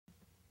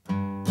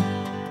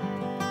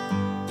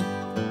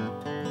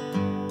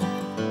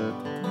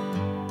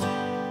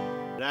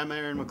I'm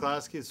Aaron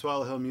McCloskey at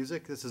Swallow Hill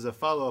Music. This is a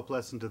follow-up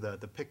lesson to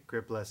the pick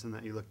grip lesson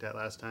that you looked at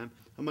last time.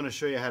 I'm going to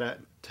show you how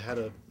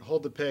to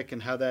hold the pick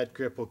and how that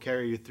grip will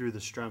carry you through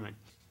the strumming.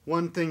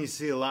 One thing you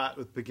see a lot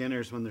with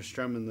beginners when they're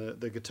strumming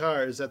the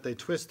guitar is that they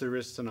twist their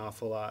wrists an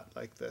awful lot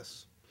like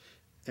this.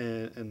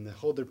 And they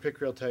hold their pick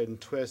real tight and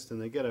twist,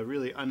 and they get a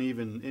really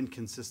uneven,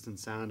 inconsistent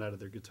sound out of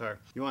their guitar.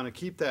 You want to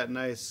keep that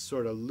nice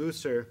sort of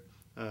looser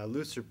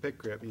pick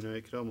grip. You know,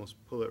 you could almost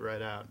pull it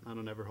right out. I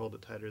don't ever hold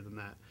it tighter than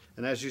that.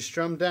 And as you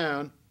strum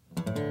down,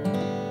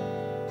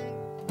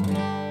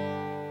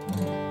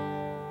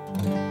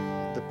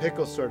 the pick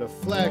will sort of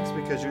flex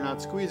because you're not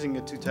squeezing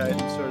it too tight,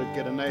 and sort of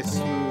get a nice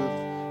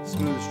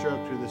smooth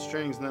stroke through the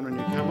strings. And then when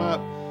you come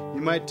up,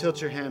 you might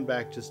tilt your hand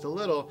back just a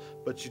little,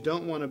 but you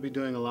don't want to be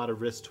doing a lot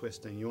of wrist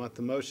twisting. You want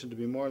the motion to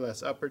be more or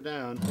less up or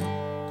down,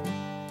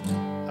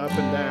 up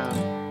and down.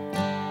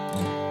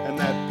 And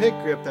that pick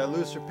grip, that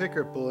looser pick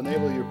grip, will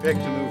enable your pick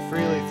to move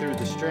freely through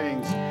the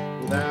strings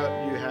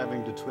without you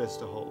having to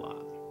twist a whole lot.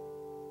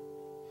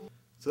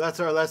 So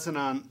that's our lesson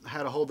on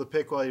how to hold the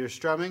pick while you're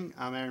strumming.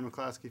 I'm Aaron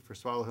McCloskey for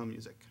Swallow Hill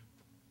Music.